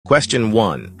Question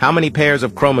 1. How many pairs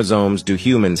of chromosomes do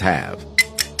humans have?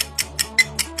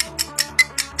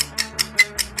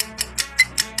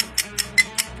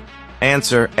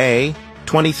 Answer A,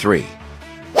 23.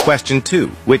 Question 2.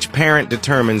 Which parent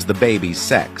determines the baby's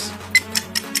sex?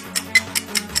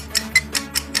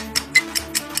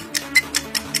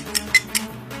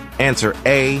 Answer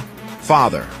A,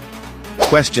 father.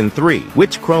 Question 3.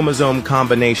 Which chromosome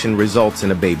combination results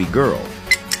in a baby girl?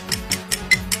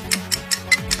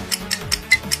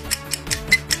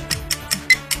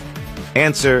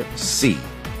 Answer C,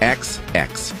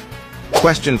 XX.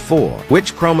 Question 4.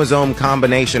 Which chromosome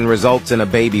combination results in a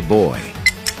baby boy?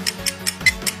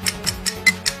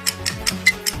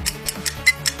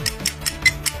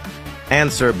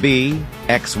 Answer B,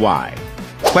 XY.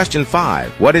 Question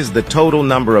 5. What is the total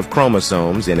number of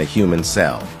chromosomes in a human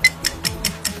cell?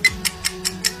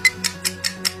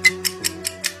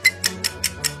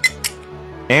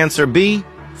 Answer B,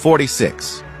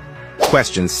 46.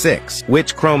 Question 6.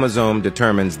 Which chromosome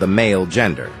determines the male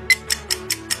gender?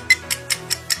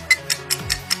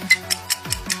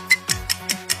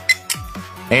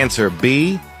 Answer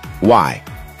B, Y.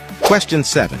 Question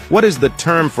 7. What is the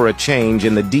term for a change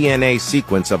in the DNA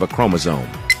sequence of a chromosome?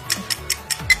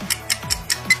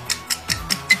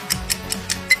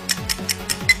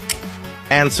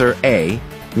 Answer A,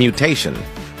 mutation.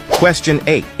 Question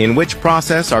 8. In which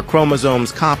process are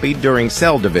chromosomes copied during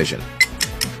cell division?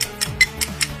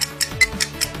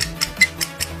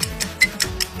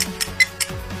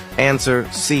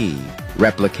 Answer C,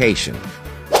 replication.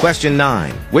 Question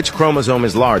 9. Which chromosome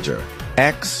is larger,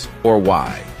 X or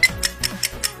Y?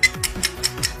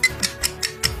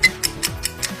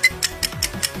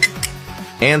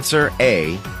 Answer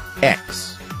A,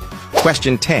 X.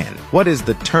 Question 10. What is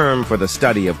the term for the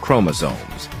study of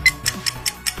chromosomes?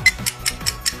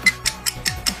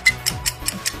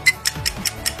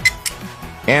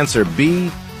 Answer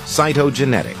B,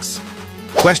 cytogenetics.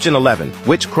 Question 11.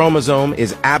 Which chromosome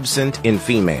is absent in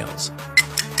females?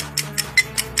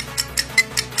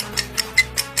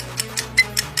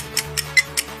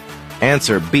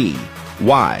 Answer B,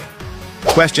 Y.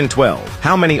 Question 12.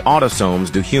 How many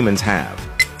autosomes do humans have?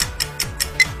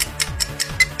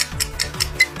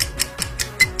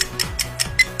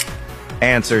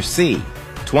 Answer C,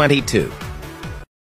 22.